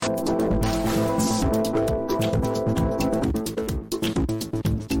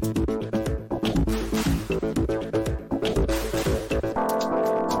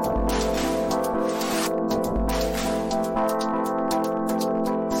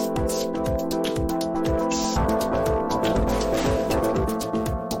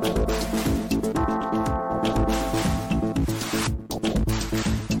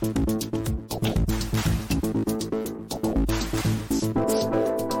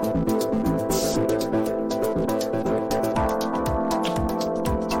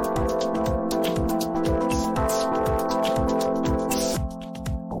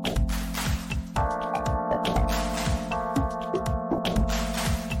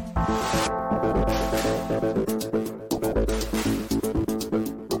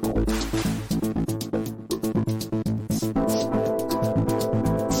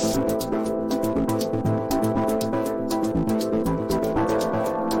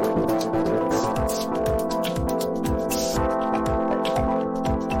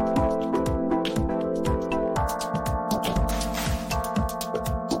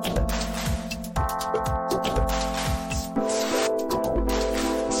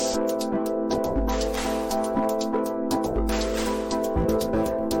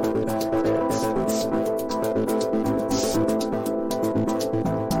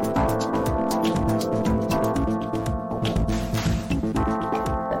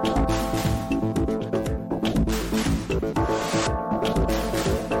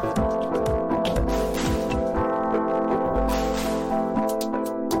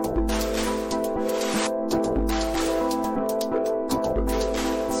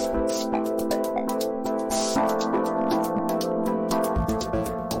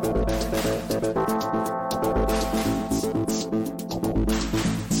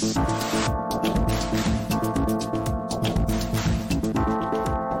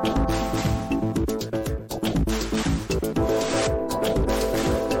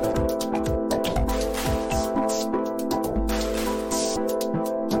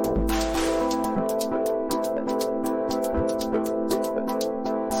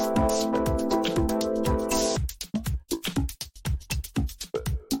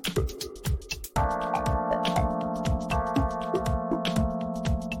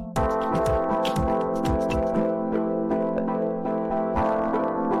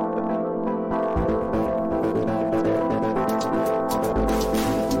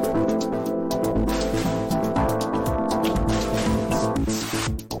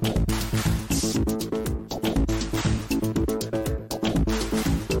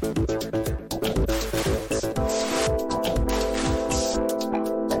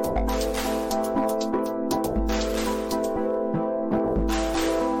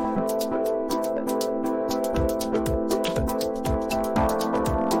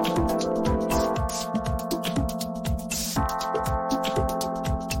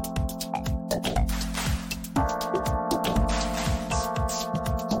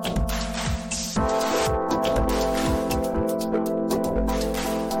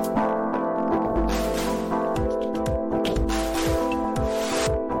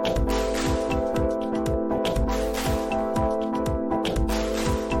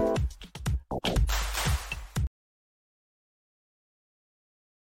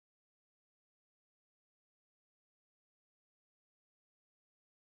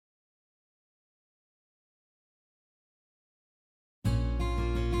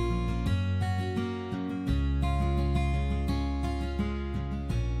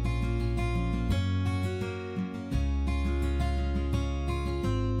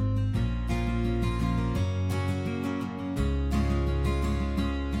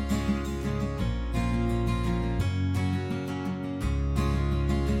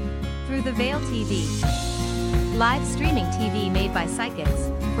Through the Veil TV. Live streaming TV made by psychics,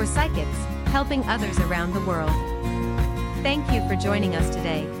 for psychics, helping others around the world. Thank you for joining us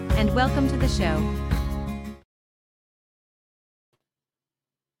today, and welcome to the show.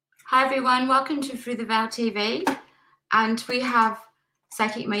 Hi everyone, welcome to Through the Veil TV, and we have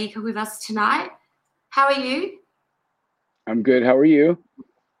Psychic Malika with us tonight. How are you? I'm good. How are you?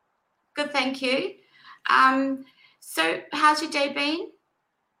 Good, thank you. So how's your day been?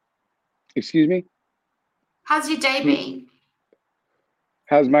 Excuse me? How's your day been?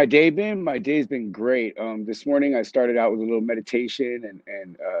 How's my day been? My day's been great. This morning I started out with a little meditation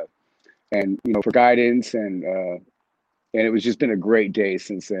and for guidance and it was just been a great day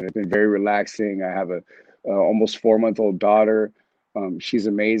since then. It's been very relaxing. I have a almost 4-month-old daughter. She's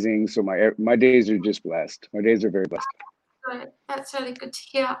amazing. So my days are just blessed. My days are very blessed. Good. That's really good to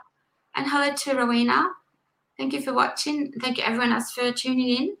hear. And hello to Rowena. Thank you for watching. Thank you everyone else for tuning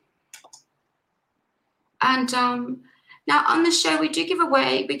in. And now on the show, we do give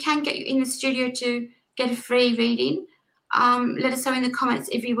away, we can get you in the studio to get a free reading. Let us know in the comments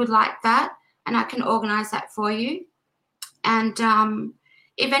if you would like that, and I can organize that for you. And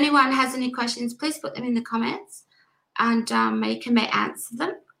if anyone has any questions, please put them in the comments, and Malika may answer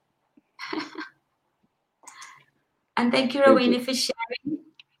them. And thank you, Rowena, for sharing.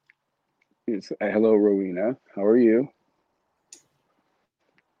 Yes. Hello, Rowena. How are you?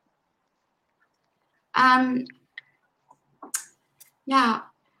 Now,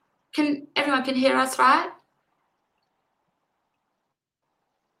 everyone can hear us, right?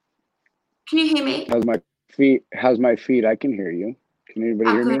 Can you hear me? How's my feet? I can hear you. Can anybody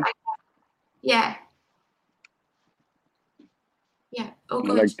hear me? Okay. Yeah. Yeah, all I'd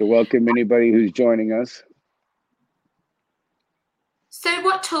good. like to welcome anybody who's joining us. So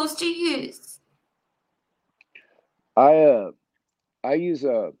what tools do you use? I use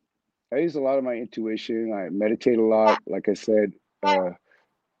a lot of my intuition. I meditate a lot. Like I said,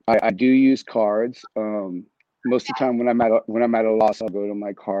 I do use cards. Most of the time when I'm at a loss, I'll go to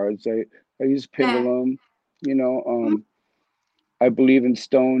my cards. I use pendulum. You know, I believe in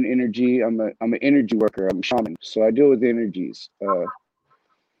stone energy. I'm an energy worker. I'm a shaman, so I deal with energies.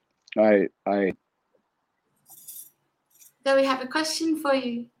 I So we have a question for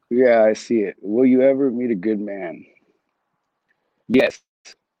you. Yeah, I see it. Will you ever meet a good man? Yes,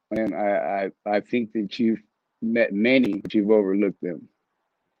 and I think that you've met many, but you've overlooked them.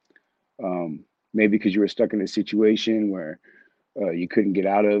 Maybe because you were stuck in a situation where you couldn't get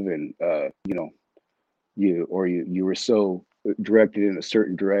out of, and you were so directed in a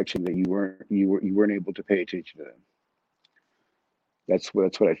certain direction that you weren't able to pay attention to them. That's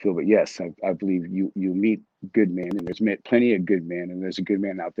what I feel. But yes, I believe you meet good men, and there's met plenty of good men, and there's a good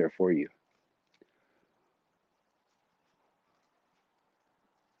man out there for you.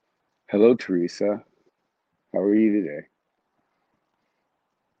 Hello, Teresa. How are you today?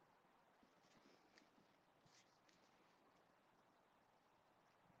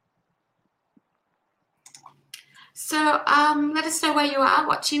 So let us know where you are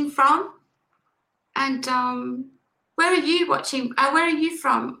watching from, and where are you watching? Where are you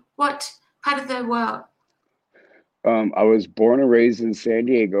from? What part of the world? I was born and raised in San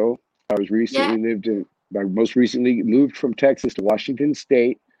Diego. Yeah. I most recently moved from Texas to Washington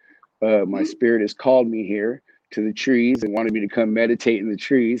State. My spirit has called me here to the trees and wanted me to come meditate in the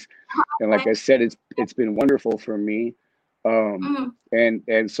trees. And like I said, it's been wonderful for me.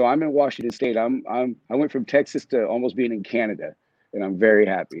 And so I'm in Washington State. I went from Texas to almost being in Canada, and I'm very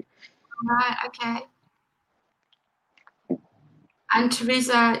happy. Right. Okay. And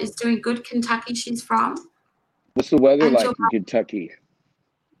Teresa is doing good. Kentucky, she's from. What's the weather And like in Kentucky?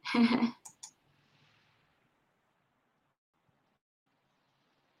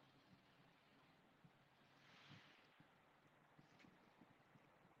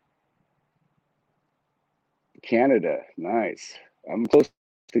 Canada, nice. I'm close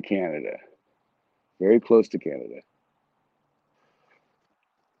to Canada, very close to Canada.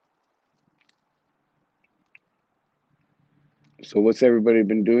 So what's everybody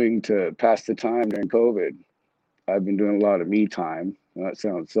been doing to pass the time during COVID? I've been doing a lot of me time. That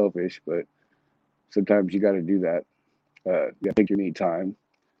sounds selfish, but sometimes you got to do that. You got to take your me time,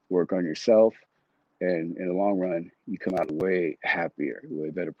 work on yourself, and in the long run, you come out way happier, way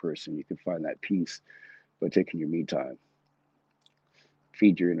better person. You can find that peace by taking your me time.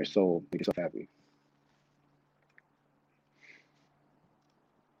 Feed your inner soul, make yourself happy.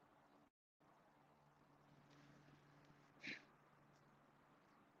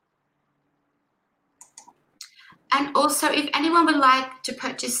 And also, if anyone would like to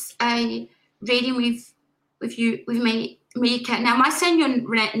purchase a reading with me, Malika. Now, am I saying your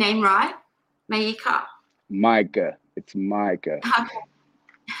name right, Malika? Micah, it's Micah.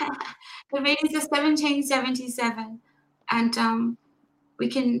 Okay. The readings are 1777, and we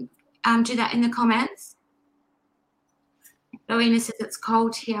can do that in the comments. Rowena says it's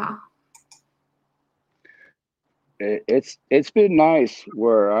cold here. It's been nice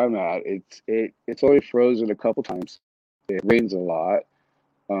where I'm at. It's only frozen a couple times. It rains a lot.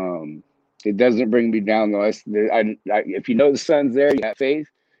 Um, it doesn't bring me down though. If you know the sun's there, you have faith,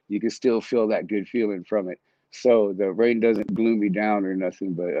 you can still feel that good feeling from it. So the rain doesn't gloom me down or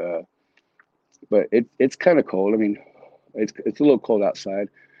nothing, but it's kind of cold. I mean, it's a little cold outside.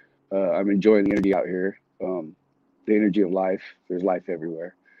 I'm enjoying the energy out here, the energy of life. There's life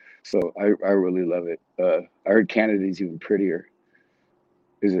everywhere, so I really love it. I heard Canada's even prettier.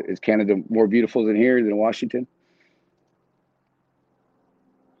 Is Canada more beautiful than here than Washington?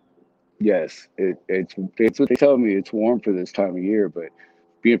 Yes, it's what they tell me. It's warm for this time of year, but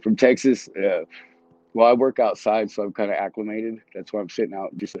being from Texas, well, I work outside, so I'm kind of acclimated. That's why I'm sitting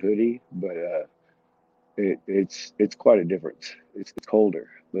out in just a hoodie. But it's quite a difference. It's colder,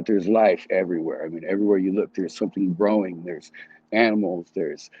 but there's life everywhere. I mean, everywhere you look, there's something growing. There's animals.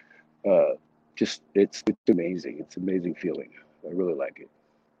 There's just it's amazing. It's an amazing feeling. I really like it.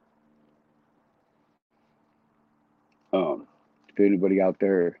 If anybody out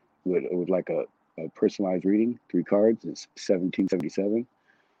there would like a personalized reading, 3 cards, it's 1777.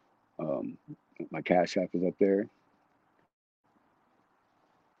 Um, my Cash App is up there.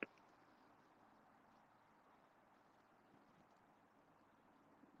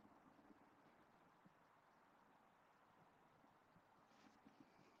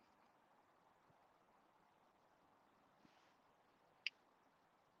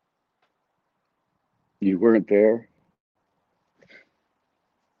 You weren't there.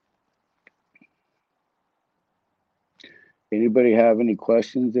 Anybody have any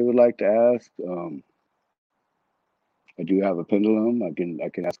questions they would like to ask? I do have a pendulum. I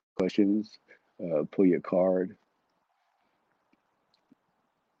can ask questions. Pull you a card.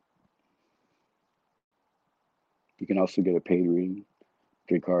 You can also get a paid reading.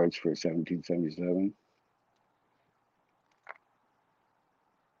 3 cards for 1777.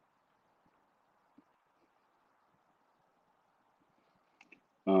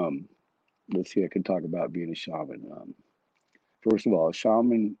 Um, let's see. I can talk about being a shaman. First of all, a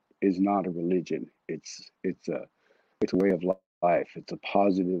shaman is not a religion. It's a way of life. It's a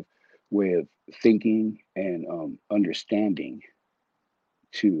positive way of thinking and understanding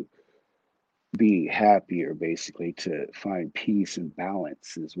to be happier, basically, to find peace and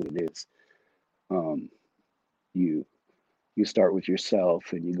balance is what it is. Um, you you start with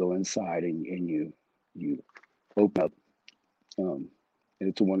yourself and you go inside and you open up, um, and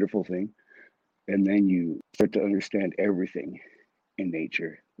it's a wonderful thing. And then you start to understand everything in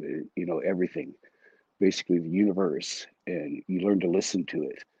nature, everything, basically the universe, and you learn to listen to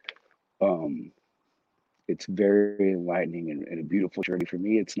it. Um, it's very enlightening and a beautiful journey for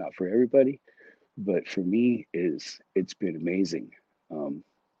me. It's not for everybody, but for me is it's been amazing. Um,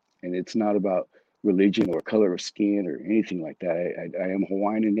 and it's not about religion or color of skin or anything like that. I am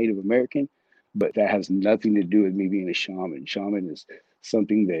Hawaiian and Native American, but that has nothing to do with me being a shaman. Shaman is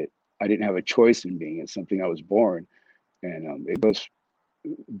something that I didn't have a choice in being. It's something I was born, and it goes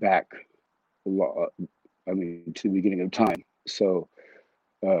back a lot. I mean, to the beginning of time. So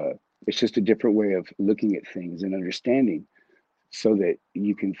uh, it's just a different way of looking at things and understanding, so that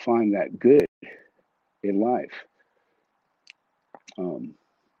you can find that good in life, um,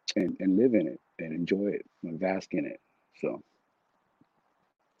 and live in it and enjoy it and bask in it. So,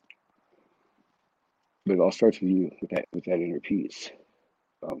 but it all starts with you, with that inner peace.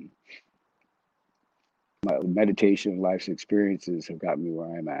 Um, my meditation, life's experiences have got me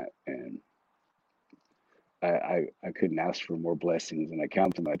where I'm at, and I couldn't ask for more blessings, and I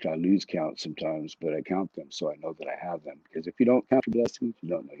count them. I lose count sometimes, but I count them so I know that I have them. Because if you don't count your blessings, you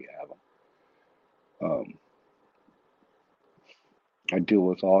don't know you have them. I deal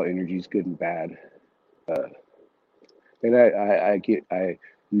with all energies, good and bad, uh, and I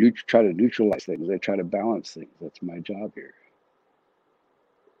try to neutralize things. I try to balance things. That's my job here.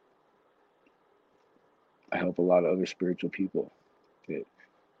 I help a lot of other spiritual people that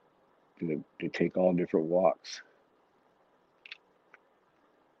that take all different walks.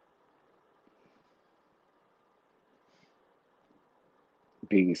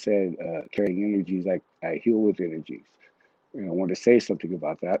 Being said, carrying energies, I heal with energies. And I want to say something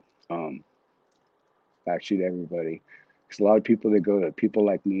about that. Um, Actually, to everybody, because a lot of people, they go to people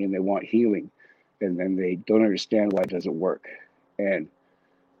like me and they want healing, and then they don't understand why it doesn't work. And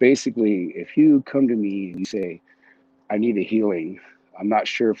basically, if you come to me and you say, I need a healing, I'm not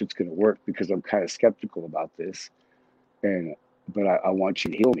sure if it's going to work because I'm kind of skeptical about this, and but I want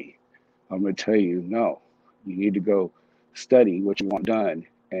you to heal me. I'm going to tell you, no, you need to go study what you want done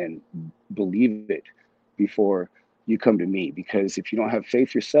and believe it before you come to me. Because if you don't have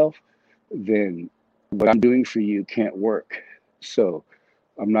faith yourself, then what I'm doing for you can't work. So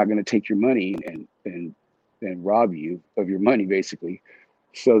I'm not going to take your money and rob you of your money, basically,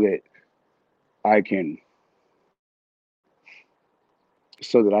 so that I can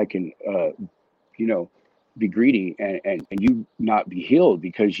you know, be greedy and you not be healed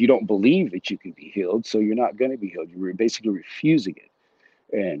because you don't believe that you can be healed. So you're not going to be healed. You're basically refusing it,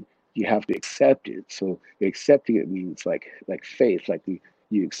 and you have to accept it. So accepting it means like faith, like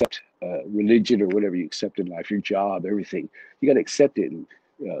you accept religion or whatever you accept in life, your job, everything. You got to accept it and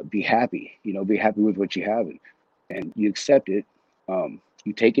be happy. Be happy with what you have, and you accept it.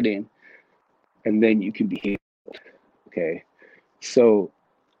 You take it in, and then you can be healed. Okay, so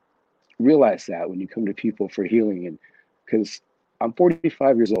realize that when you come to people for healing, and because I'm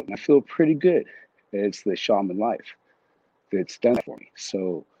 45 years old and I feel pretty good. It's the shaman life that's done that for me.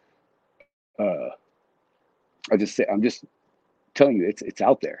 So uh, I'm just telling you, it's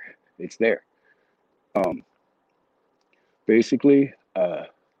out there. It's there. Um, Basically, I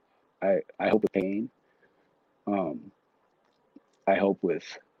help with pain. Um, I help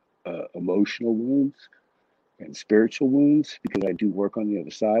with emotional wounds and spiritual wounds because I do work on the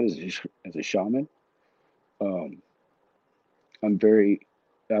other side as a shaman. Um, I'm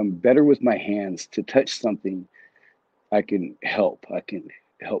better with my hands to touch something. I can help. I can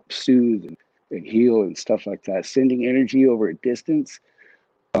help soothe and heal and stuff like that. Sending energy over a distance.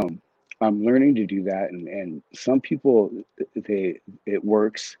 Um, I'm learning to do that, and some people, it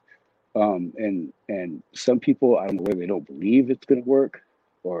works, And some people, I don't know whether they don't believe it's going to work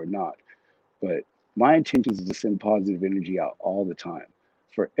or not, but my intention is to send positive energy out all the time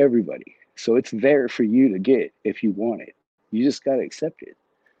for everybody. So it's there for you to get if you want it. You just got to accept it.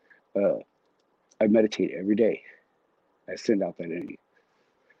 Uh, I meditate every day. I send out that energy.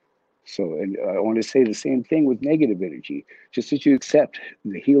 So, and I want to say the same thing with negative energy. Just as you accept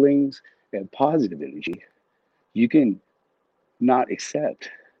the healings and positive energy, you can not accept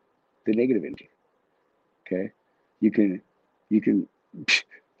the negative energy. Okay, you can, you can.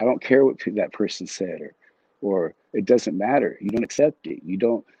 I don't care what that person said, or it doesn't matter. You don't accept it. You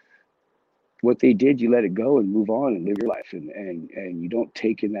don't. What they did, you let it go and move on and live your life, and you don't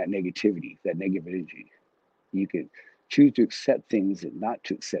take in that negativity, that negative energy. You can choose to accept things and not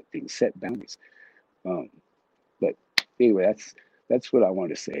to accept things. Set boundaries. Um, but anyway, that's what I want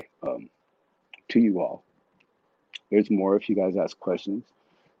to say to you all. There's more if you guys ask questions,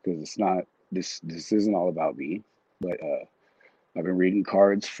 because it's not this isn't all about me. But I've been reading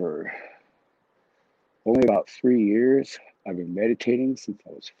cards for only about 3 years. I've been meditating since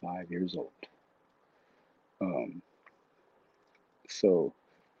I was 5 years old. Um, so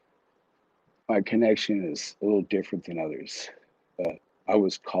my connection is a little different than others. Uh, I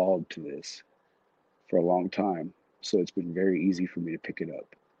was called to this for a long time, so it's been very easy for me to pick it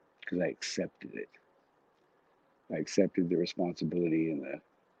up because I accepted it. I accepted the responsibility and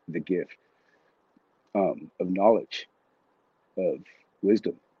the gift of knowledge, of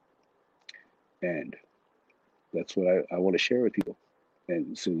wisdom, and that's what I want to share with people,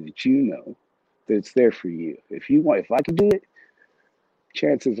 and so that you know that it's there for you. If you want, if I can do it,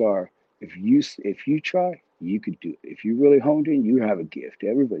 chances are, if you try, you could do it. If you really honed in, you have a gift.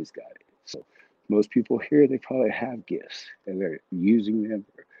 Everybody's got it. So most people here, they probably have gifts, and they're using them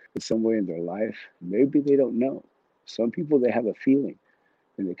in some way in their life. Maybe they don't know. Some people, they have a feeling,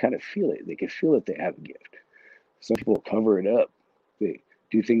 and they kind of feel it. They can feel that they have a gift. Some people cover it up. They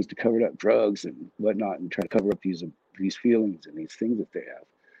do things to cover it up, drugs and whatnot, and try to cover up these feelings and these things that they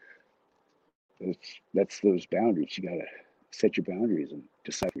have. That's those boundaries. You gotta set your boundaries and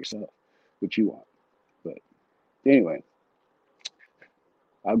decide for yourself what you want. But anyway,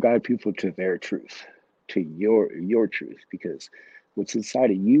 I'll guide people to their truth, to your truth, because what's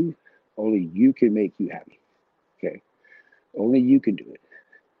inside of you, only you can make you happy. Okay, only you can do it.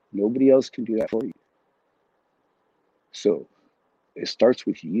 Nobody else can do that for you. So it starts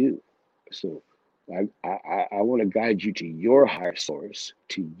with you. So I want to guide you to your higher source,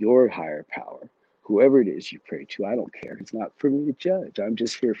 to your higher power, whoever it is you pray to. I don't care. It's not for me to judge. I'm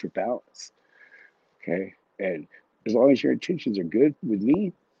just here for balance. Okay. And as long as your intentions are good with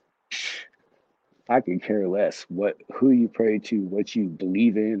me, I can care less who you pray to, what you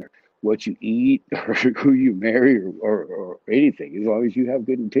believe in, or what you eat, or who you marry, or anything. As long as you have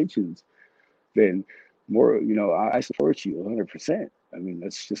good intentions, then more, I support you 100%. I mean,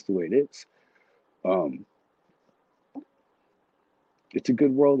 that's just the way it is. Um, it's a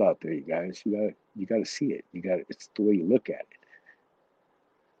good world out there, you guys. You gotta see it. It's the way you look at it.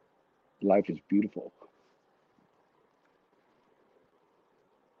 Life is beautiful.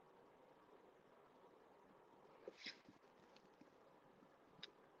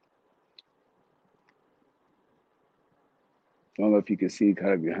 I don't know if you can see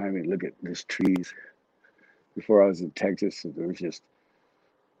kind of behind me. Look at these trees. Before I was in Texas, there was just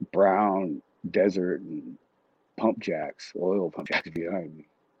brown desert and oil pump jacks behind me.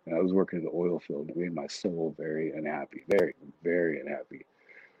 And I was working in the oil field. It made my soul very unhappy, very, very unhappy.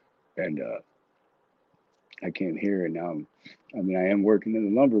 And I came here, and now I am working in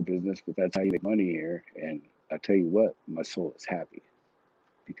the lumber business, but that's how you make money here. And I tell you what, my soul is happy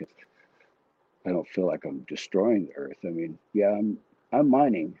because I don't feel like I'm destroying the earth. I mean, yeah, I'm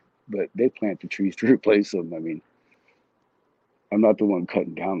mining, but they plant the trees to replace them. I mean, I'm not the one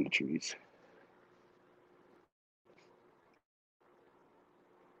cutting down the trees.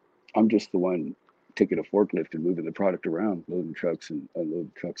 I'm just the one taking a forklift and moving the product around, loading trucks and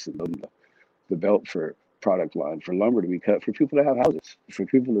unloading trucks and loading the belt for product line for lumber to be cut for people to have houses, for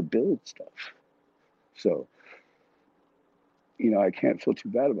people to build stuff. So, I can't feel too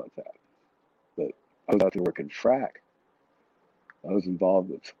bad about that. But I was out there working frack. I was involved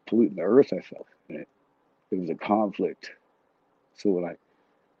with polluting the earth. I felt, and it was a conflict. So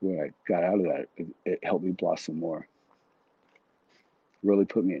when I got out of that, it helped me blossom more. Really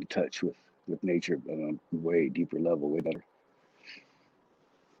put me in touch with nature, but on a way deeper level, way better.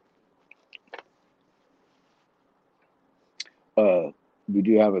 We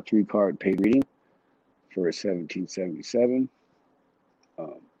do have a 3-card paid reading for 1777.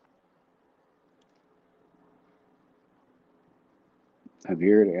 Um, I'm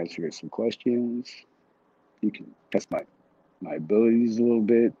here to answer some questions. You can test my abilities a little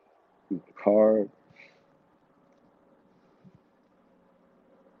bit with the card.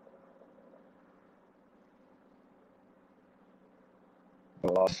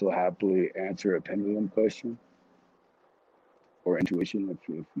 I'll also happily answer a pendulum question or intuition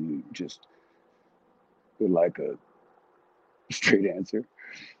if you just would like a straight answer.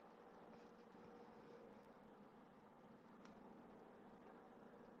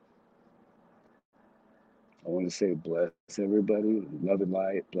 I want to say bless everybody, love and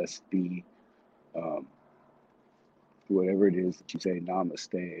light, blessed be. Um, Whatever it is that you say,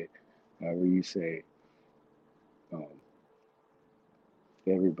 namaste, however you say, um,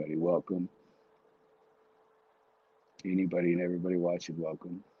 everybody welcome. Anybody and everybody watching,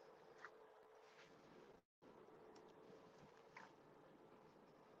 welcome.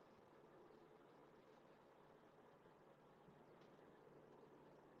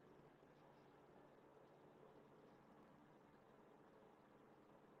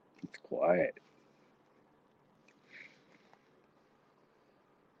 It's quiet.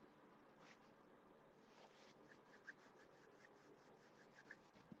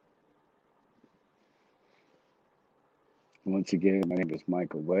 Once again, my name is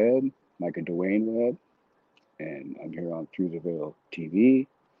Malika Duane Webb, and I'm here on Through the Veil TV.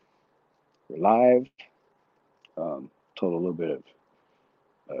 We're live. Told a little bit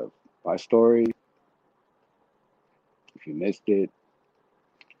of my story. If you missed it,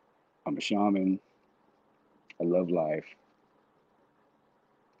 I'm a shaman. I love life.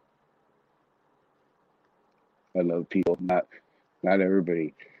 I love people. Not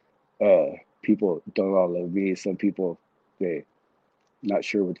everybody. People don't all love me. Some people they not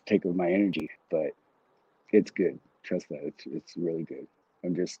sure what to take of my energy, but it's good. Trust that. It's really good.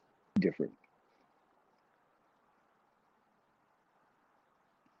 I'm just different.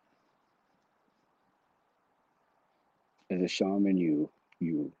 As a shaman, you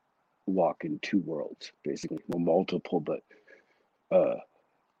walk in two worlds, basically. Well, multiple, but uh,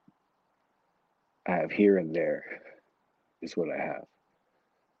 I have here and there is what I have.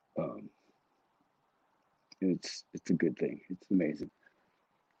 Um, it's a good thing. It's amazing.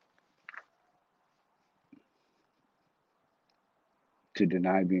 To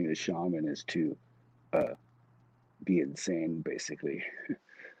deny being a shaman is to uh, be insane, basically.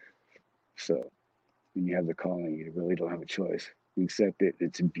 So when you have the calling, you really don't have a choice. You accept it.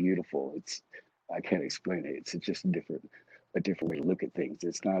 It's beautiful. I can't explain it. It's just a different way to look at things.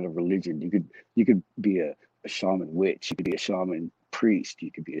 It's not a religion. You could be a shaman witch. You could be a shaman priest.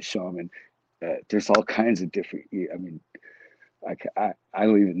 You could be a shaman. There's all kinds of different. I mean, I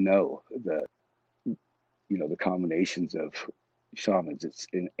don't even know the combinations of shamans. It's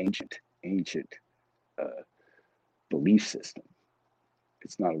an ancient uh, belief system.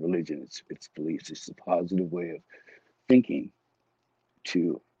 It's not a religion. It's beliefs. It's a positive way of thinking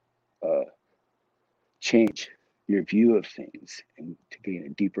to uh, change your view of things and to gain a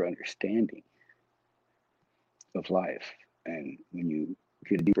deeper understanding of life. And when you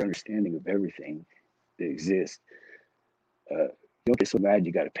get a deeper understanding of everything that exists, you don't get so mad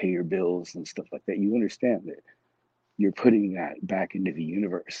you got to pay your bills and stuff like that. You understand that you're putting that back into the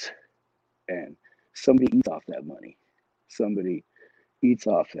universe, and somebody eats off that money. Somebody eats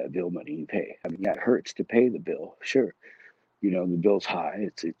off that bill money you pay. I mean, that hurts to pay the bill, sure. The bill's high.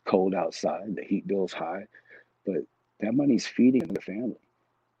 It's cold outside. The heat bill's high, but that money's feeding the family.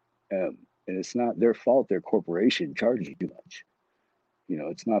 And it's not their fault. Their corporation charges you too much.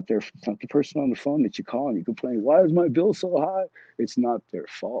 It's not the person on the phone that you call and you complain, why is my bill so high? It's not their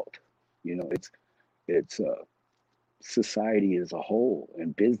fault. It's society as a whole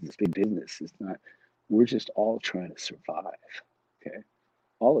and business, big business. It's not. We're just all trying to survive. Okay,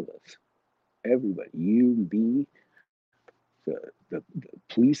 all of us, everybody, you, me, the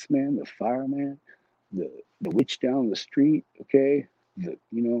policeman, the fireman, the witch down the street. Okay, that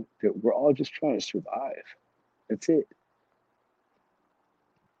we're all just trying to survive. That's it.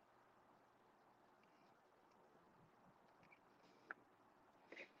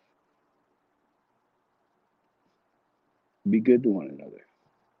 Be good to one another.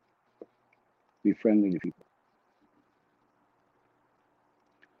 Be friendly to people.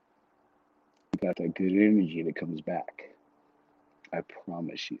 You got that good energy that comes back. I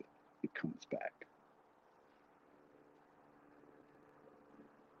promise you, it comes back.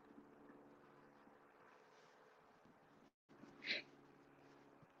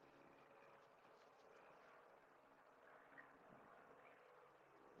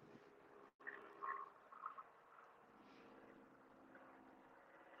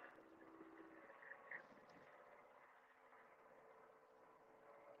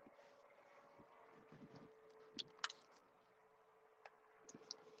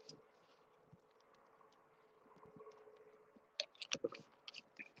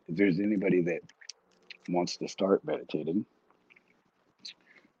 if there's anybody that wants to start meditating,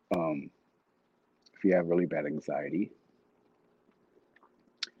 um, if you have really bad anxiety,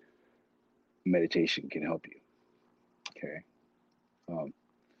 meditation can help you. Okay. Um,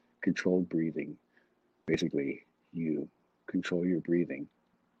 Controlled breathing. Basically, you control your breathing.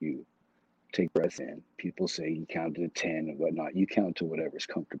 You take breaths in. People say you count to 10 and whatnot. You count to whatever's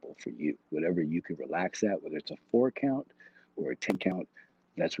comfortable for you. Whatever you can relax at, whether it's a 4 count or a 10 count,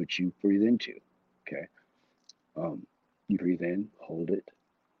 that's what you breathe into. Okay. You breathe in, hold it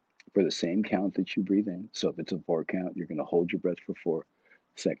for the same count that you breathe in. So if it's a 4 count, you're going to hold your breath for 4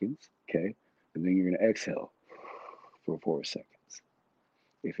 seconds. Okay. And then you're going to exhale for 4 seconds.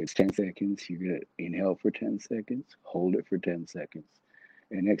 If it's 10 seconds, you're going to inhale for 10 seconds, hold it for 10 seconds,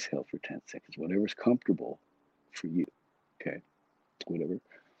 and exhale for 10 seconds. Whatever's comfortable for you. Okay. Whatever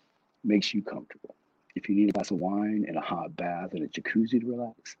makes you comfortable. If you need a glass of wine and a hot bath and a jacuzzi to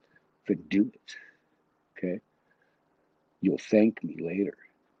relax, then do it. Okay. You'll thank me later.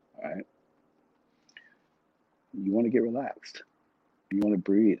 All right. You want to get relaxed. You want to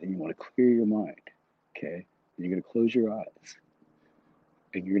breathe and you want to clear your mind. Okay. And you're going to close your eyes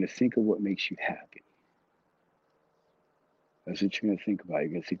and you're going to think of what makes you happy. That's what you're going to think about. You're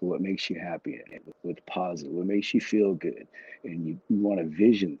going to think of what makes you happy and what's positive, what makes you feel good. And you want to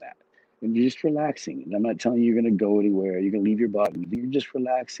vision that. And you're just relaxing. And I'm not telling you you're going to go anywhere. You're going to leave your body. You're just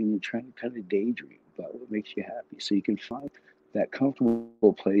relaxing and trying to kind of daydream about what makes you happy. So you can find that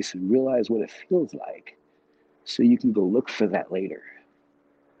comfortable place and realize what it feels like. So you can go look for that later.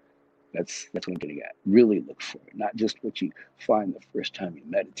 That's what I'm getting at. Really look for it. Not just what you find the first time you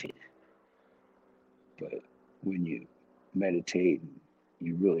meditate, but when you meditate,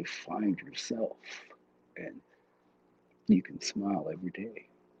 you really find yourself and you can smile every day.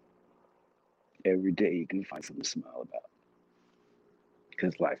 Every day you can find something to smile about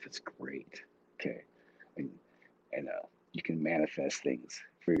because life is great. Okay. And you can manifest things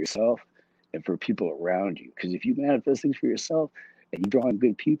for yourself and for people around you. Because if you manifest things for yourself and you draw in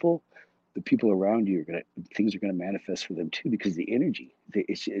good people, the people around you things are gonna manifest for them too. Because the energy,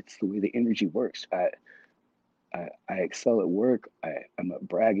 it's the way the energy works. I excel at work. I'm not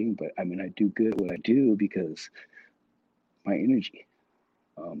bragging, but I mean I do good at what I do because my energy.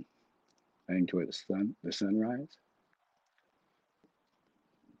 Um, I enjoy the sunrise.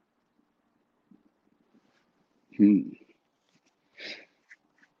 Hmm.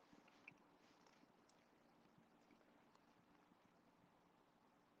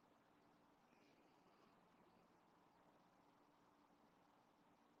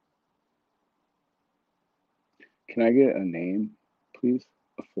 Can I get a name, please?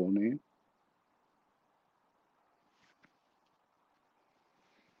 A full name?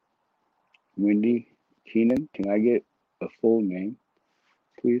 Wendy Keenan. Can I get a full name,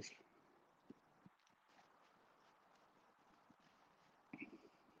 please?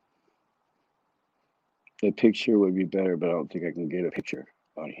 A picture would be better, but I don't think I can get a picture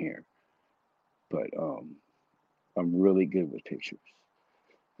on here. But I'm really good with pictures.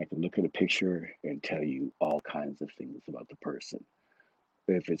 I can look at a picture and tell you all kinds of things about the person.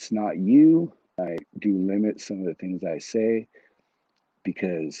 If it's not you, I do limit some of the things I say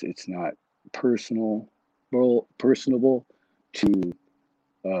because it's not personal, personable to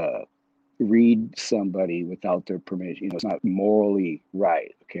uh, read somebody without their permission. It's not morally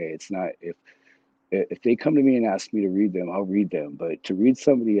right. Okay, it's not if they come to me and ask me to read them, I'll read them. But to read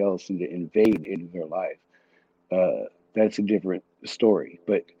somebody else and to invade into their life, that's a different story.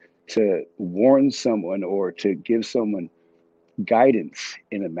 But to warn someone or to give someone guidance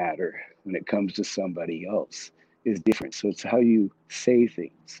in a matter when it comes to somebody else is different. So it's how you say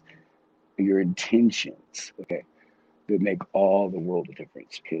things, your intentions, okay, that make all the world of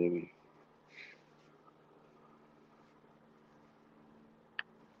difference. Okay, let me.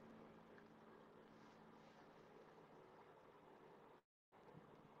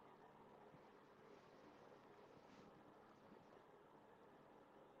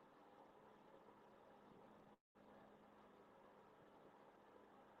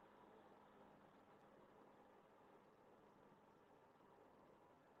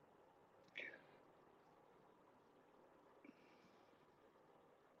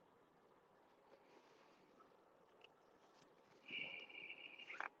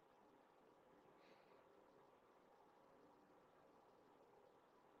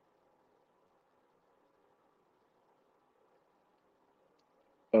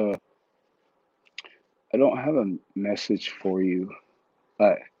 Uh, I don't have a message for you.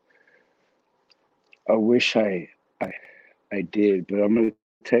 I I wish I I did, but I'm gonna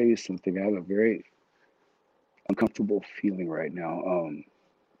tell you something. I have a very uncomfortable feeling right now.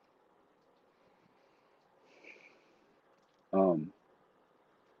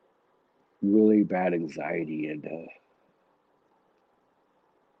 really bad anxiety and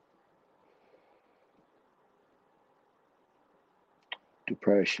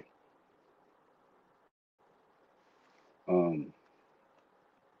depression. Um,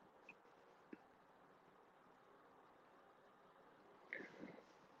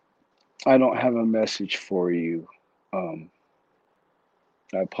 I don't have a message for you. Um,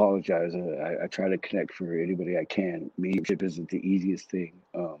 I apologize. I try to connect for anybody I can. Mediumship isn't the easiest thing.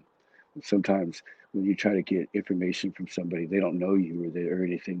 Sometimes when you try to get information from somebody, they don't know you or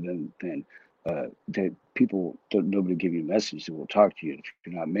anything. Then that people don't nobody give you a message. They will talk to you. And if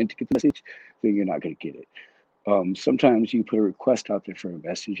you're not meant to get the message, then you're not going to get it. Sometimes you put a request out there for a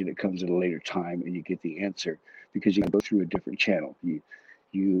message and it comes at a later time and you get the answer because you go through a different channel.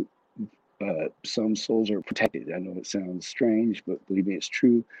 You some souls are protected. I know it sounds strange, but believe me, it's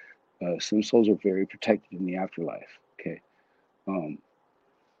true. Some souls are very protected in the afterlife. Okay. Um,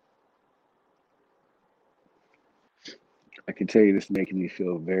 I can tell you this is making me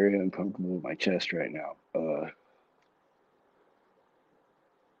feel very uncomfortable in my chest right now.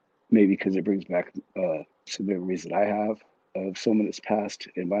 Maybe because it brings back some memories that I have of someone that's passed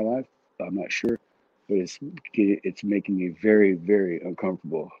in my life. I'm not sure, but it's making me very, very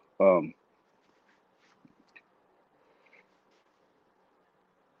uncomfortable.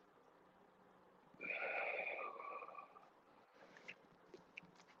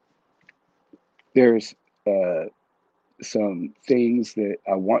 There's some things that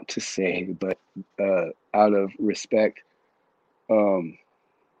I want to say, but out of respect, um,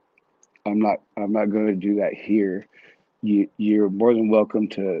 I'm not going to do that here. You're more than welcome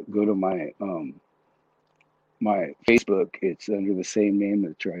to go to my Facebook. It's under the same name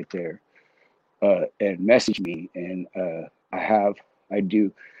that's right there, and message me. And I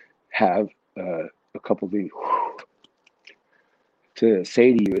do have a couple things to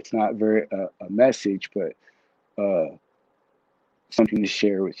say to you. It's not very a message, but uh, something to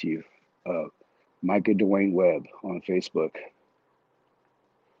share with you. Uh, Malika Duane Webb on Facebook.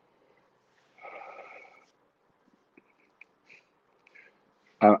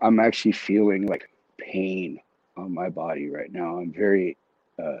 I'm actually feeling like pain on my body right now. I'm very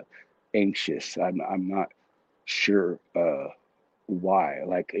uh, anxious. I'm not sure why,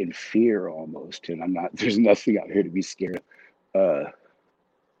 like in fear almost. And I'm not. There's nothing out here to be scared of.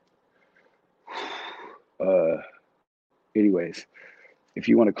 Anyways, if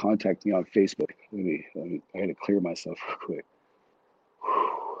you want to contact me on Facebook, I got to clear myself real quick.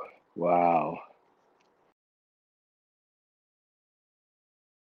 Wow.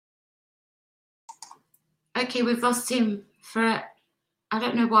 Okay, we've lost him for, I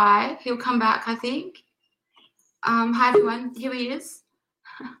don't know why. He'll come back, I think. Hi, everyone. Here he is.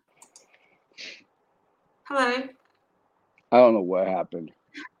 Hello. I don't know what happened.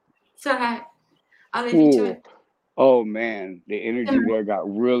 It's all right. I'll leave you to it. Oh man, the energy there got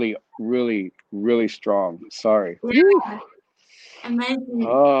really, really, really strong. Sorry. Yeah. Amazing.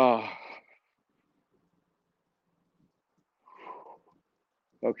 Oh,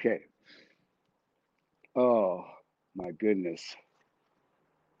 okay. Oh my goodness.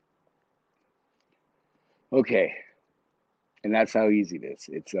 Okay. And that's how easy it is.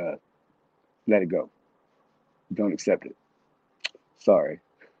 It's let it go. Don't accept it. Sorry.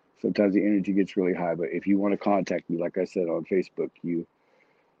 Sometimes the energy gets really high, but if you want to contact me, like I said on Facebook, you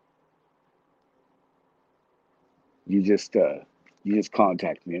just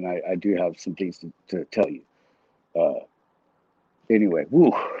contact me, and I do have some things to tell you. Anyway,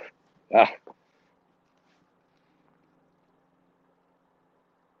 woo. Ah,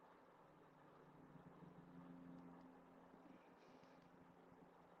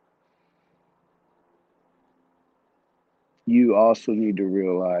 you also need to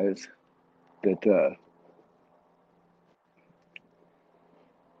realize that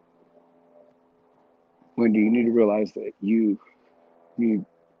Wendy, you need to realize that you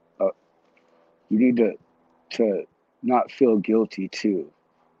uh, you need to not feel guilty too.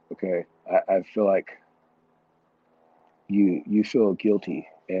 Okay, I feel like you feel guilty,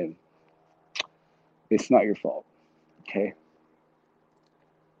 and it's not your fault. Okay,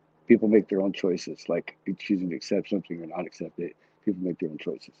 people make their own choices, like choosing to accept something or not accept it. People make their own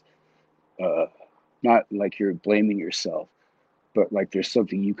choices. Uh, Not like you're blaming yourself, but like there's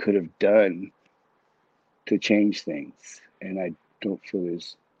something you could have done to change things, and I don't feel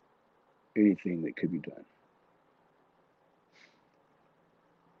there's anything that could be done.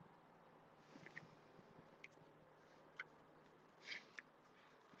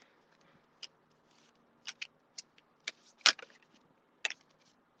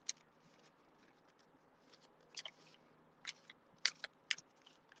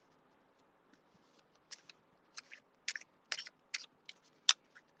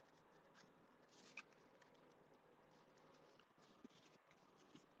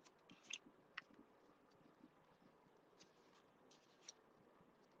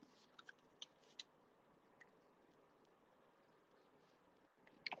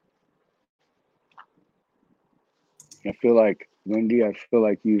 I feel like, Wendy, I feel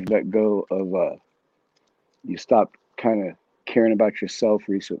like you've let go of, you stopped kind of caring about yourself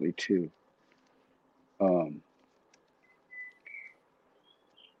recently too. Um,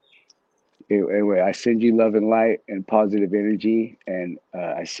 anyway, I send you love and light and positive energy, and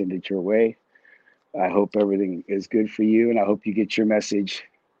I send it your way. I hope everything is good for you, and I hope you get your message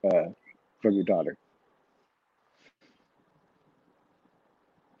uh, from your daughter.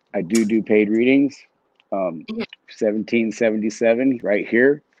 I do paid readings. Um, Yeah. 1777 right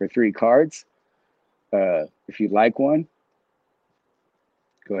here for 3 cards. If you'd like one,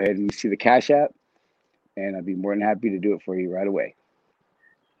 go ahead and see the Cash App, and I'd be more than happy to do it for you right away.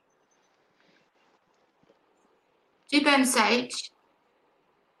 Do you burn sage?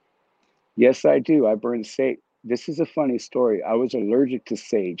 Yes, I do. I burn sage. This is a funny story. I was allergic to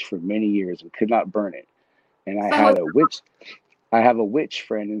sage for many years and could not burn it. And I So had what? a witch. I have a witch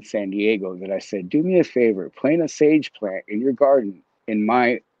friend in San Diego that I said, "Do me a favor, plant a sage plant in your garden in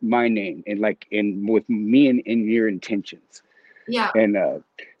my name, and like in with me and in your intentions." Yeah.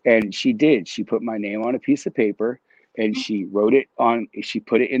 And she did. She put my name on a piece of paper, and she wrote it on. She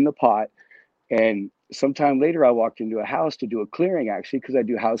put it in the pot, and sometime later, I walked into a house to do a clearing, actually, because I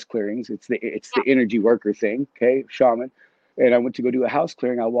do house clearings. It's the energy worker thing, okay, shaman. And I went to go do a house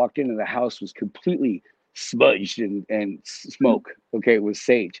clearing. I walked in, and the house was completely smudged and smoke. Okay, it was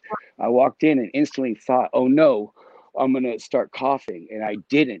sage. I walked in and instantly thought, "Oh no, I'm gonna start coughing," and I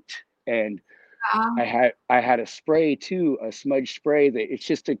didn't. And Yeah. I had a spray too, a smudge spray that it's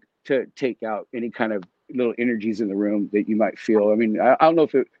just to take out any kind of little energies in the room that you might feel. I mean, I don't know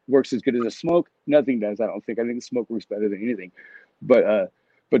if it works as good as a smoke. Nothing does. I don't think. I think the smoke works better than anything. But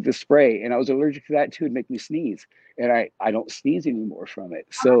but the spray, and I was allergic to that too. It'd make me sneeze, and I don't sneeze anymore from it.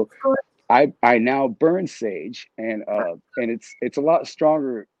 So Good. I now burn sage, and it's a lot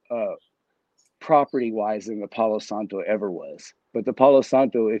stronger. Property wise than the Palo Santo ever was. But the Palo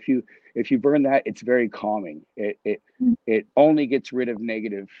Santo, if you burn that, it's very calming. It only gets rid of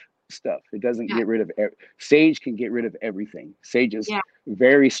negative stuff. It doesn't Yeah. get rid of sage can get rid of everything. Sage is Yeah.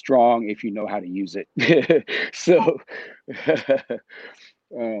 very strong if you know how to use it. So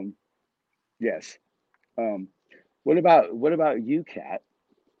um, yes. Um, what about you, Kat?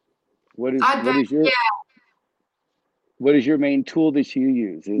 What is I what burn. is your Yeah. what is your main tool that you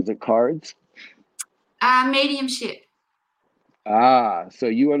use? Is it cards? Mediumship. Ah, so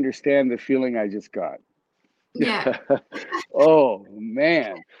you understand the feeling I just got. Yeah. Oh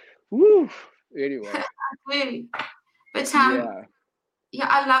man. Woo. Anyway, Absolutely. But yeah. yeah,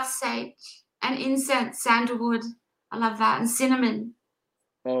 I love sage and incense, sandalwood. I love that, and cinnamon.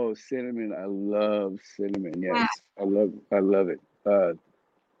 Oh, cinnamon. I love cinnamon. Yeah. Yes. I love it.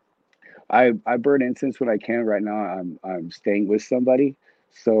 I burn incense when I can. Right now I'm staying with somebody,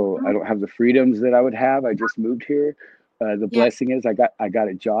 so I Mhm. don't have the freedoms that I would have. I just moved here. The Yeah. blessing is I got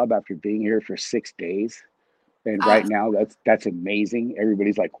a job after being here for 6 days. And Uh, right now that's amazing.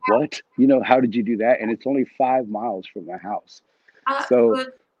 Everybody's like, "What? How did you do that?" And it's only 5 miles from my house. that's So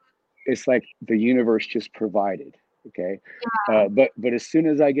good. it's like the universe just provided. Okay. Yeah. But as soon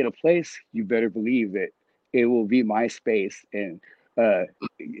as I get a place, you better believe that it will be my space, and uh,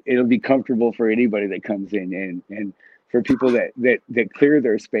 it'll be comfortable for anybody that comes in, and for people that clear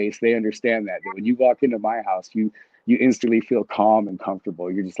their space, they understand that when you walk into my house, you instantly feel calm and comfortable.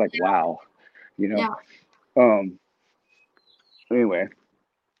 You're just like, wow, you know. Yeah. Um, anyway,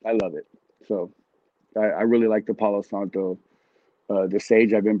 I love it. So I really like the Palo Santo. The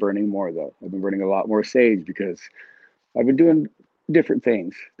sage I've been burning more though. I've been burning a lot more sage because I've been doing different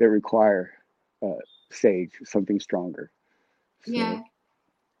things that require uh, sage, something stronger. So Yeah.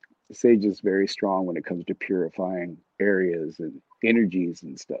 sage is very strong when it comes to purifying areas and energies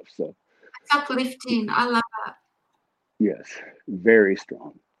and stuff. So It's uplifting. I love that. yes, very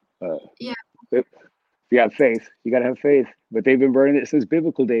strong. Uh, Yeah. if you have faith, you got to have faith. But they've been burning it since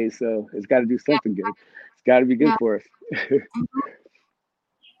biblical days, so it's got to do Yeah. something good. It's got to be good Yeah. for us. Mhm.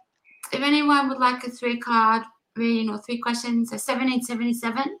 If anyone would like a 3 card reading or 3 questions, so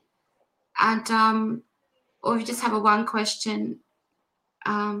 1777, and or if you just have a 1 question,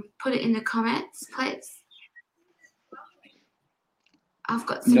 put it in the comments, please. I've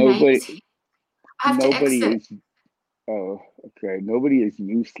got some names here. Nobody, I have to nobody exit. is. Oh, okay. Nobody is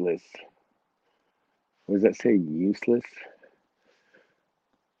useless. What does that say? Useless.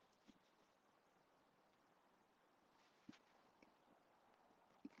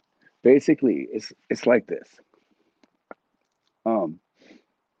 Basically, it's like this. Um,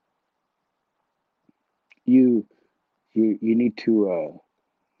 you you need to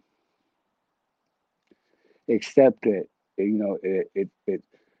accept that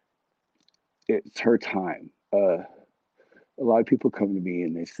it's her time. A lot of people come to me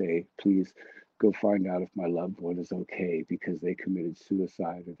and they say, please go find out if my loved one is okay because they committed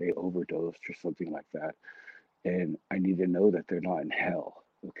suicide or they overdosed or something like that. And I need to know that they're not in hell.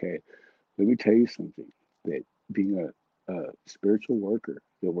 Okay. Let me tell you something, that being a spiritual worker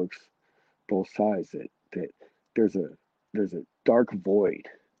that works both sides, that there's a there's a dark void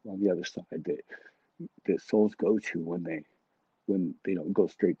on the other side that souls go to when they don't go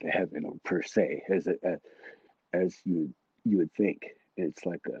straight to heaven, or per se, as you would think. It's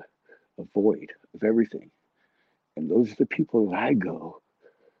like a void of everything. And those are the people that I go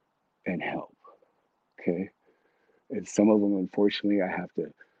and help. Okay. And some of them, unfortunately, I have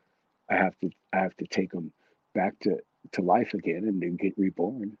to take them back to life again, and they get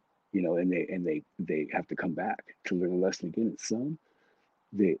reborn, and they have to come back to learn a lesson again. And some,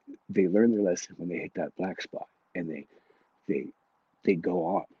 they they learn their lesson when they hit that black spot, and they they go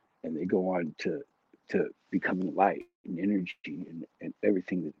on, and they go on to becoming light and energy, and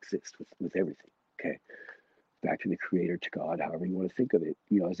everything that exists with everything. Okay. Back to the creator, to God, however you want to think of it,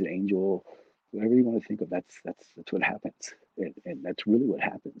 as an angel, whatever you want to think of. That's what happens, and that's really what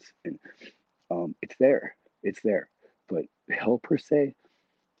happens. And it's there. It's there. But hell per se,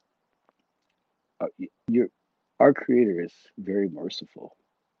 you're, our Creator is very merciful.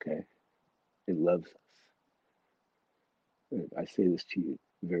 Okay, it loves us. I say this to you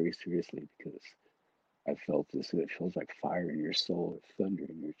very seriously because I felt this, and it feels like fire in your soul, or thunder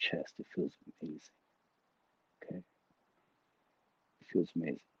in your chest. It feels amazing. Okay, it feels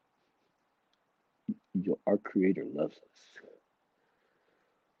amazing. Our Creator loves us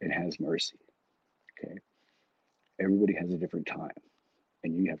and has mercy. Okay, everybody has a different time,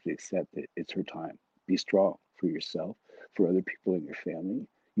 and you have to accept that it's her time. Be strong for yourself, for other people in your family.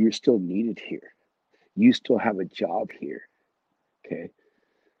 You're still needed here. You still have a job here. Okay.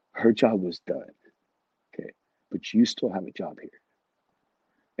 Her job was done. Okay. But you still have a job here.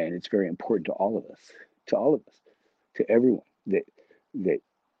 And it's very important to all of us, to everyone, that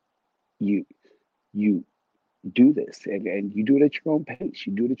you you do this, and you do it at your own pace.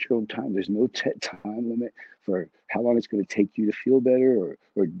 You do it at your own time. There's no time limit for how long it's going to take you to feel better,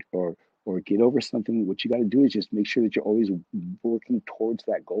 or get over something. What you got to do is just make sure that you're always working towards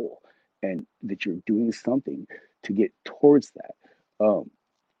that goal, and that you're doing something to get towards that. I'm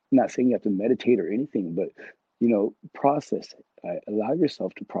not saying you have to meditate or anything, but process it. Allow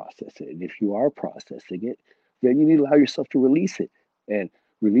yourself to process it. And if you are processing it, then you need to allow yourself to release it. And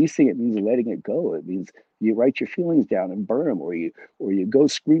releasing it means letting it go. It means you write your feelings down and burn them, or you go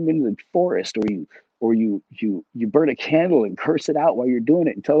scream into the forest, or you burn a candle and curse it out while you're doing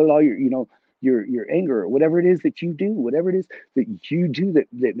it, and tell it all your anger, or whatever it is that you do,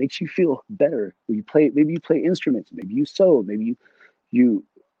 that makes you feel better. Maybe you play instruments, maybe you sew, maybe you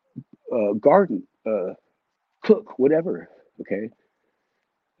garden, cook, whatever. Okay.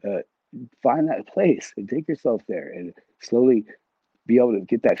 Uh, Find that place and take yourself there, and slowly be able to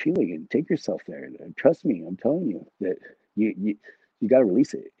get that feeling and take yourself there. And trust me, I'm telling you that you got to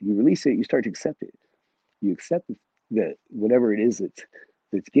release it. You release it, you start to accept it. You accept that whatever it is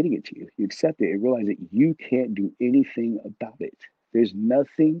that's getting it to you, you accept it and realize that you can't do anything about it. There's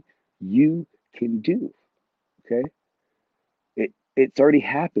nothing you can do. Okay. It's already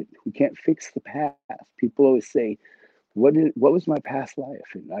happened. We can't fix the past. People always say, what was my past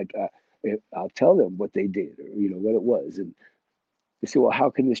life?" And I'll tell them what they did, or what it was, and they say, "Well, how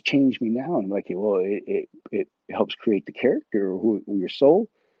can this change me now?" And I'm like, "Well, it helps create the character, or your soul,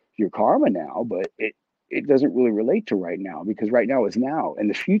 your karma now, but it doesn't really relate to right now, because right now is now, and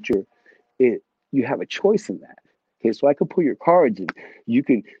the future, it you have a choice in that." Okay, so I could pull your cards, and you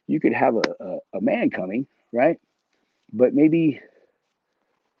could have a man coming, right? But maybe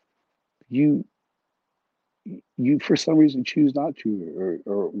you you for some reason choose not to,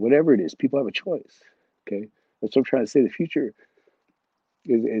 or whatever it is. People have a choice. Okay, that's what I'm trying to say. The future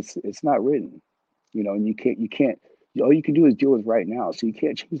is it's not written, and you can't. All you can do is deal with right now. So you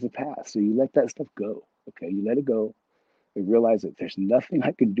can't change the past. So you let that stuff go. Okay, you let it go and realize that there's nothing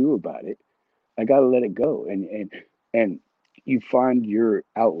I can do about it. I got to let it go, and you find your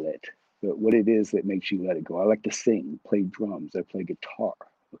outlet. What it is that makes you let it go. I like to sing, play drums, I play guitar.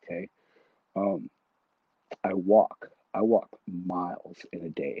 Okay. Um, I walk. I walk miles in a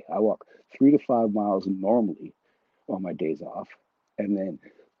day. I walk 3 to 5 miles normally on my days off. And then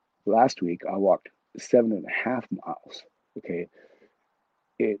last week I walked 7.5 miles, okay,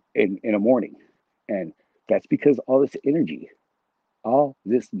 in a morning. And that's because all this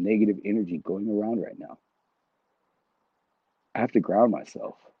negative energy going around right now, I have to ground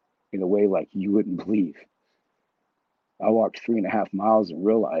myself in a way like you wouldn't believe. I walked 3.5 miles and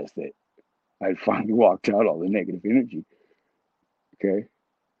realized that I'd finally walked out all the negative energy. Okay.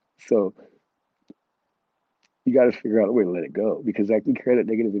 So you got to figure out a way to let it go, because I can carry that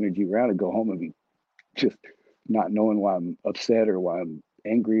negative energy around and go home and be just not knowing why I'm upset or why I'm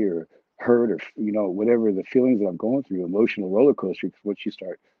angry or hurt or, whatever the feelings that I'm going through, emotional roller coaster. Because once you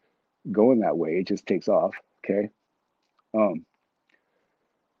start going that way, it just takes off. Okay. Um,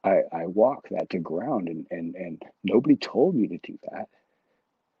 I walk that to ground, and nobody told me to do that.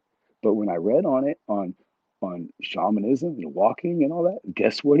 But when I read on it on shamanism and walking and all that,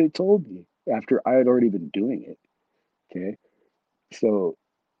 guess what it told me after I had already been doing it. Okay. So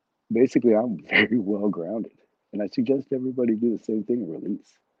basically I'm very well grounded. And I suggest everybody do the same thing and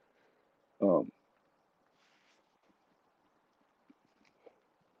release. Um,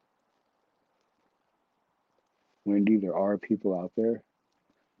 Wendy, there are people out there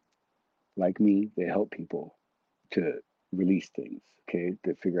like me that help people to release things, okay,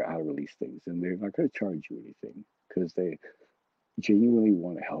 to figure out how to release things. And they're not going to charge you anything because they genuinely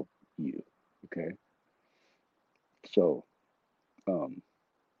want to help you, okay? So um,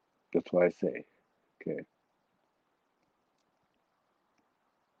 that's why I say, okay,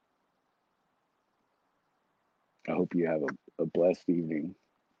 I hope you have a blessed evening.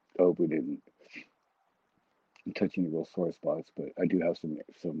 I hope we didn't touch any real sore spots, but I do have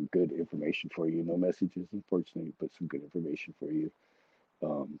some good information for you. No messages, unfortunately, but some good information for you.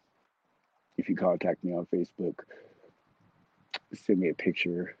 Um, if you contact me on Facebook, send me a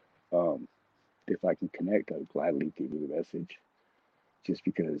picture. Um, if I can connect, I'd gladly give you the message, just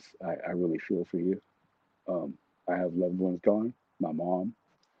because I really feel for you. I have loved ones gone. My mom,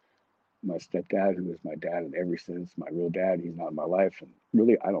 my stepdad, who is my dad in every sense, my real dad, he's not in my life. And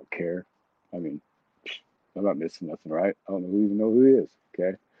really, I don't care. I mean, I'm not missing nothing, right? I don't even know who he is,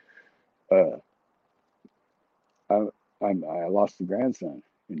 okay? Uh, I, I lost a grandson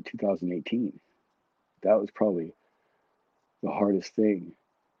in 2018. That was probably the hardest thing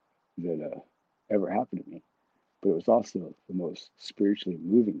that ever happened to me. But it was also the most spiritually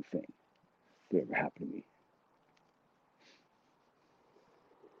moving thing that ever happened to me.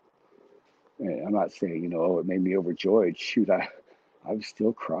 And I'm not saying, oh, it made me overjoyed. Shoot, I would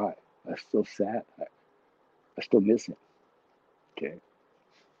still cry. I still sad. I still miss him. Okay.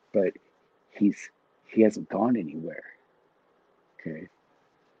 But he's he hasn't gone anywhere. Okay.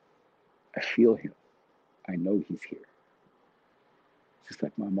 I feel him. I know he's here. Just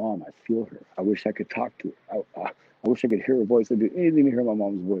like my mom, I feel her. I wish I could talk to her. I wish I could hear her voice. I'd do anything to hear my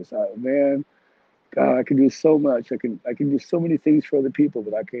mom's voice. Man, God, I can do so much. I can do so many things for other people,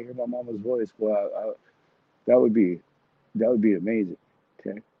 but I can't hear my mama's voice. Well, that would be that would be amazing.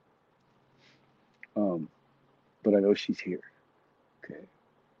 Okay. Um, but I know she's here. Okay.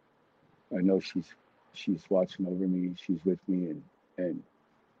 I know she's watching over me. She's with me, and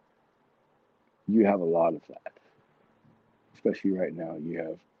you have a lot of that, especially right now. You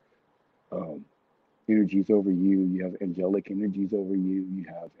have um, energies over you. You have angelic energies over you. You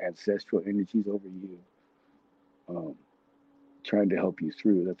have ancestral energies over you, um, trying to help you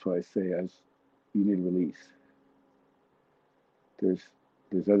through. That's why I say, as you need release. There's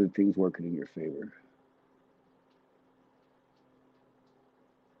there's other things working in your favor.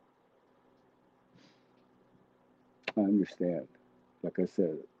 I understand. Like I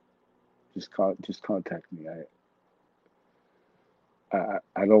said, just contact me.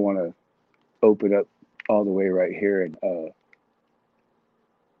 I don't want to open up all the way right here and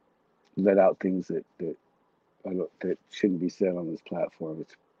let out things that shouldn't be said on this platform.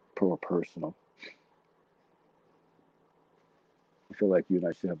 It's more personal. I feel like you and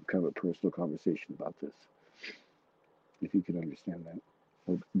I should have kind of a personal conversation about this, if you can understand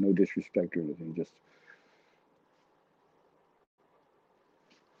that. No disrespect or anything. Just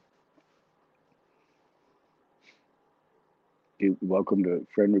you're welcome to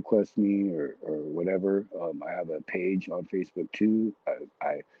friend request me or whatever. I have a page on Facebook too.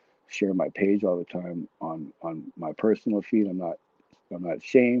 I share my page all the time on my personal feed. I'm not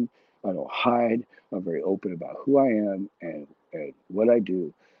ashamed. I don't hide. I'm very open about who I am and what I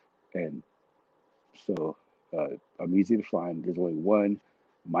do. And so I'm easy to find. There's only one,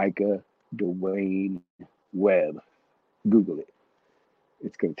 Micah Duane Webb. Google it.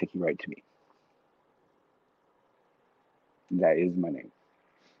 It's going to take you right to me. That is my name.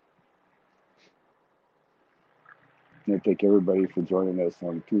 And I thank everybody for joining us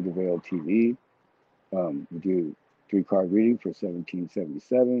on Through the Veil TV. We do 3-card reading for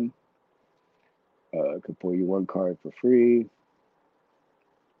 1777. I could pull you one card for free.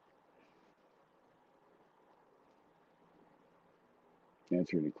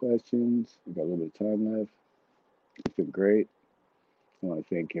 Answer any questions. We've got a little bit of time left. It's been great. I want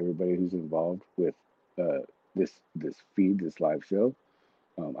to thank everybody who's involved with this feed, this live show.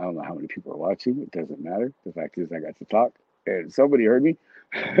 I don't know how many people are watching. It doesn't matter. The fact is, I got to talk, and somebody heard me.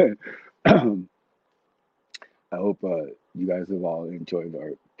 I hope you guys have all enjoyed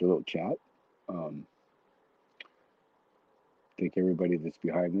the little chat. Um, thank everybody that's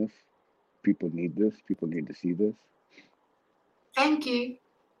behind this. People need this. People need to see this. Thank you.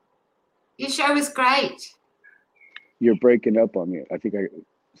 Your show was great. You're breaking up on me. I think I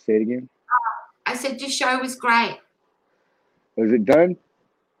say it again. I said your show was great. Was it done?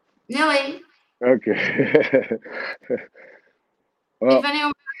 Nearly. Okay. Well, If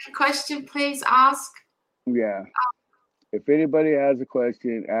anyone has a question, please ask. yeah. If anybody has a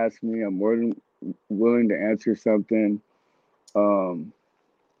question, ask me. I'm more than willing to answer something.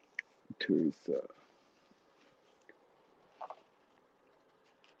 Teresa.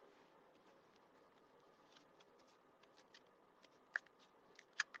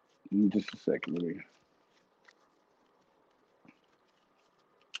 Just a second. Let me.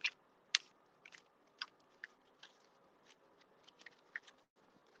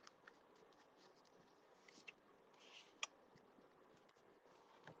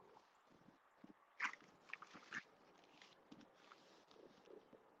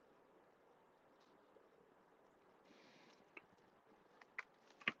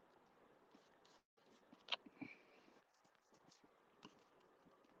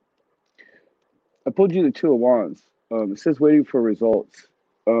 I pulled you the Two of Wands. It says waiting for results.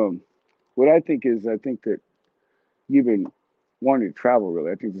 Um, what I think is, I think that you've been wanting to travel,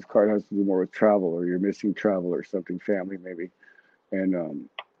 really. I think this card has to do more with travel, or you're missing travel, or something, family maybe. And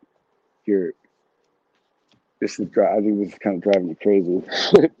you're. I think this is kind of driving me crazy.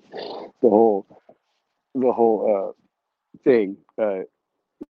 the whole, the whole thing. There's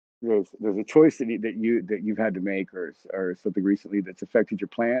a choice that you've had to make, or something recently that's affected your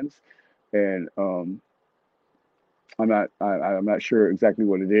plans, and I'm not sure exactly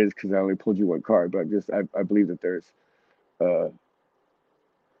what it is because I only pulled you one card, but I believe that there's uh,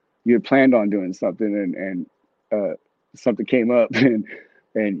 you had planned on doing something, and something came up, and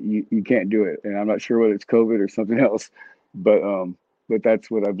you can't do it, and I'm not sure whether it's COVID or something else, but that's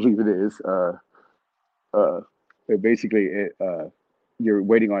what I believe it is. Uh, basically, you're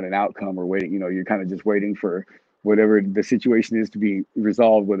waiting on an outcome, or waiting, you're kind of just waiting for whatever the situation is to be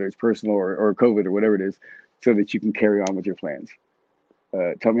resolved, whether it's personal or COVID or whatever it is, so that you can carry on with your plans.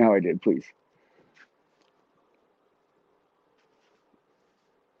 Tell me how I did, please.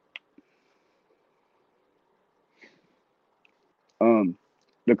 Um,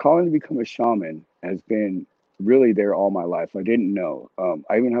 the calling to become a shaman has been really there all my life. I didn't know.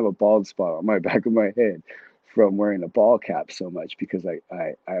 I even have a bald spot on my back of my head from wearing a ball cap so much because I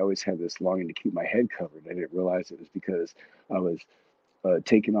always had this longing to keep my head covered. I didn't realize it was because I was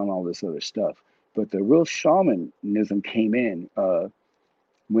taking on all this other stuff. But the real shamanism came in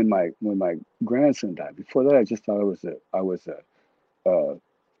when my grandson died. Before that, I just thought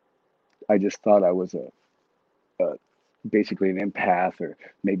I just thought I was a basically an empath, or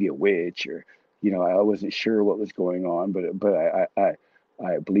maybe a witch, or I wasn't sure what was going on, but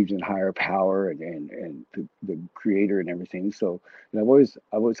I believed in higher power, and the creator and everything. So, and I've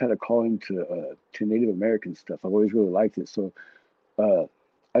always had a calling to Native American stuff. I've always really liked it. So uh,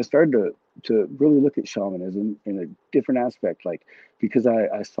 I started to really look at shamanism in a different aspect, like because I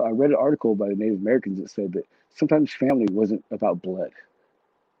read an article by the Native Americans that said that sometimes family wasn't about blood.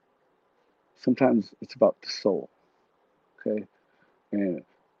 Sometimes it's about the soul. Okay, and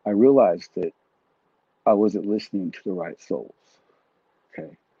I realized that I wasn't listening to the right souls.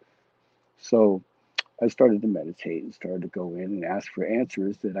 Okay, so I started to meditate and started to go in and ask for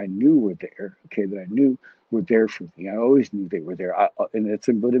answers that I knew were there. Okay, that I knew were there for me. I always knew they were there. And it's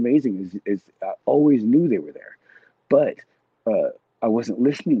what amazing is I always knew they were there, but I wasn't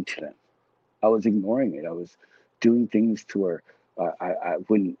listening to them. I was ignoring it. I was doing things to where I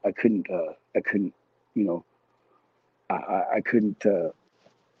wouldn't. I couldn't. You know. I couldn't.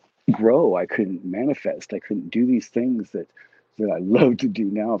 Grow. I couldn't manifest. I couldn't do these things that I love to do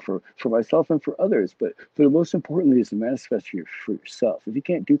now for myself and for others. But most importantly is to manifest for yourself. If you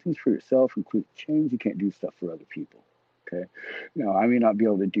can't do things for yourself and create change, you can't do stuff for other people. Okay. Now I may not be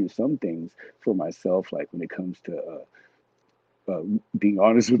able to do some things for myself, like when it comes to being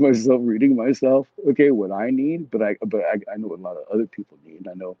honest with myself, reading myself. Okay, what I need, but I know what a lot of other people need.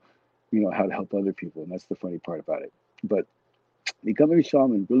 I know how to help other people, and that's the funny part about it. But becoming a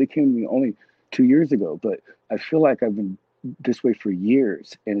shaman really came to me only 2 years ago, but I feel like I've been this way for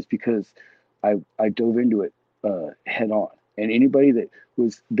years, and it's because I dove into it head on. And anybody that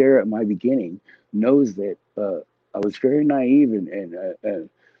was there at my beginning knows that I was very naive, and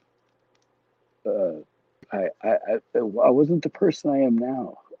I wasn't the person I am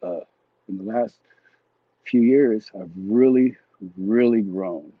now. In the last few years, I've really, really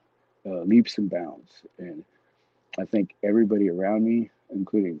grown leaps and bounds. And I think everybody around me,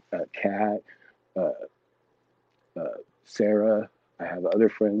 including Kat, uh, uh, Sarah, I have other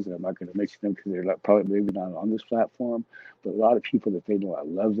friends, and I'm not going to mention them because they're not, probably maybe not on this platform, but a lot of people that they know I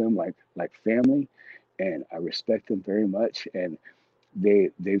love them like family, and I respect them very much. And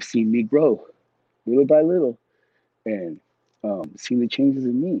they've seen me grow little by little, and seen the changes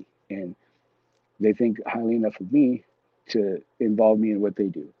in me, and they think highly enough of me to involve me in what they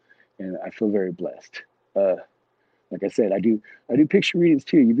do, and I feel very blessed. Uh, like I said, I do picture readings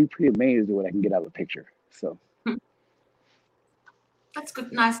too. You'd be pretty amazed at what I can get out of a picture. So That's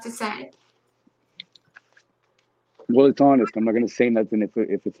good. Nice to say. well, it's honest. I'm not going to say nothing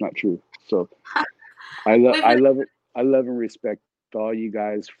if it's not true. So I We've love it. I love and respect all you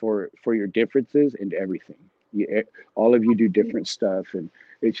guys for your differences and everything. All of you do different stuff, and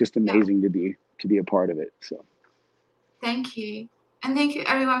it's just amazing to be a part of it. So Thank you. And thank you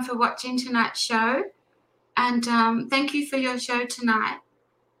everyone for watching tonight's show. And thank you for your show tonight.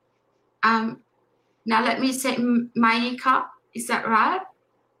 Now let me say Malika. Is that right?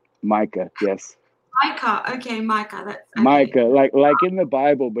 Micah, yes. Micah. Okay, Micah. That's okay. Micah, like in the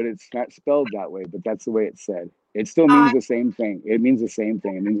Bible, but it's not spelled that way, but that's the way it's said. It still means the same thing. It means the same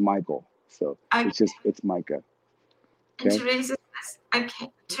thing. It means Michael. So it's Micah.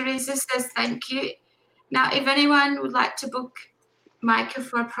 Okay. Teresa says thank you. Now, if anyone would like to book Micah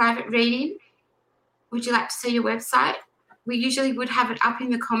for a private reading, would you like to see your website? We usually would have it up in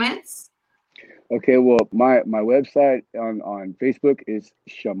the comments. Okay, well, my website on Facebook is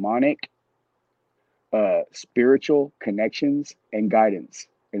Shamanic Spiritual Connections and Guidance,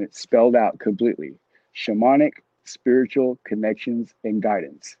 and it's spelled out completely. Shamanic Spiritual Connections and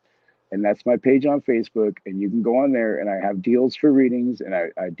Guidance. And that's my page on Facebook, and you can go on there, and I have deals for readings, and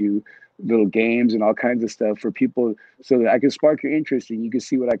I do little games and all kinds of stuff for people so that I can spark your interest and you can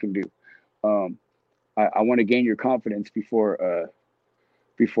see what I can do. I want to gain your confidence before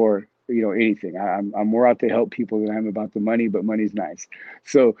anything. I'm more out to help people than I am about the money, but money's nice.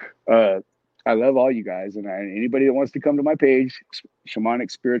 So I love all you guys, and anybody that wants to come to my page,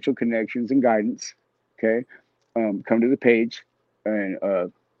 Shamanic Spiritual Connections and Guidance, okay, come to the page, and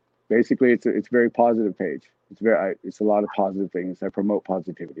basically it's a very positive page. It's a lot of positive things. I promote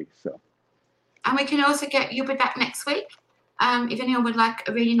positivity. So. And we can also you'll be back next week. If anyone would like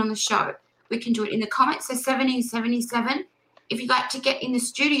a reading on the show, we can do it in the comments. So 7077. If you'd like to get in the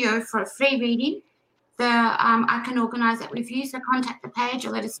studio for a free reading, I can organise that with you. So contact the page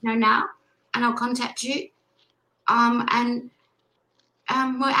or let us know now, and I'll contact you. And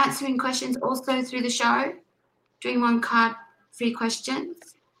we're answering questions also through the show, doing one card free questions.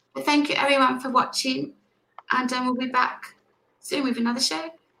 But thank you everyone for watching, and we'll be back soon with another show.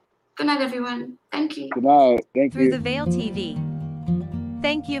 Good night, everyone. Thank you. Good night. Thank Through you. the Veil TV.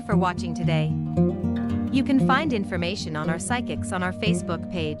 Thank you for watching today. You can find information on our psychics on our Facebook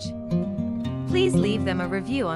page. Please leave them a review on